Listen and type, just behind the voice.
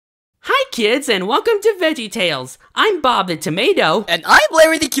kids, and welcome to VeggieTales. I'm Bob the Tomato. And I'm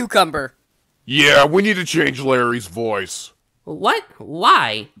Larry the Cucumber. Yeah, we need to change Larry's voice. What?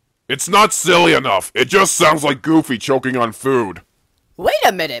 Why? It's not silly enough. It just sounds like Goofy choking on food. Wait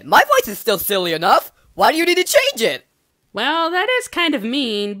a minute, my voice is still silly enough. Why do you need to change it? Well, that is kind of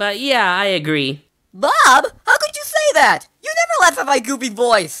mean, but yeah, I agree. Bob, how could you say that? You never laugh at my goofy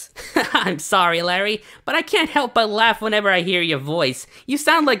voice. I'm sorry, Larry, but I can't help but laugh whenever I hear your voice. You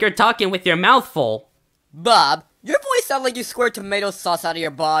sound like you're talking with your mouth full. Bob, your voice sounds like you squirt tomato sauce out of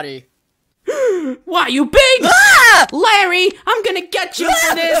your body. Why, you big? Ah! Larry, I'm gonna get you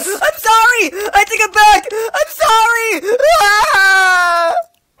for this! I'm sorry! I take it back! I'm sorry! Ah!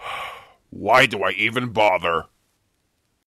 Why do I even bother?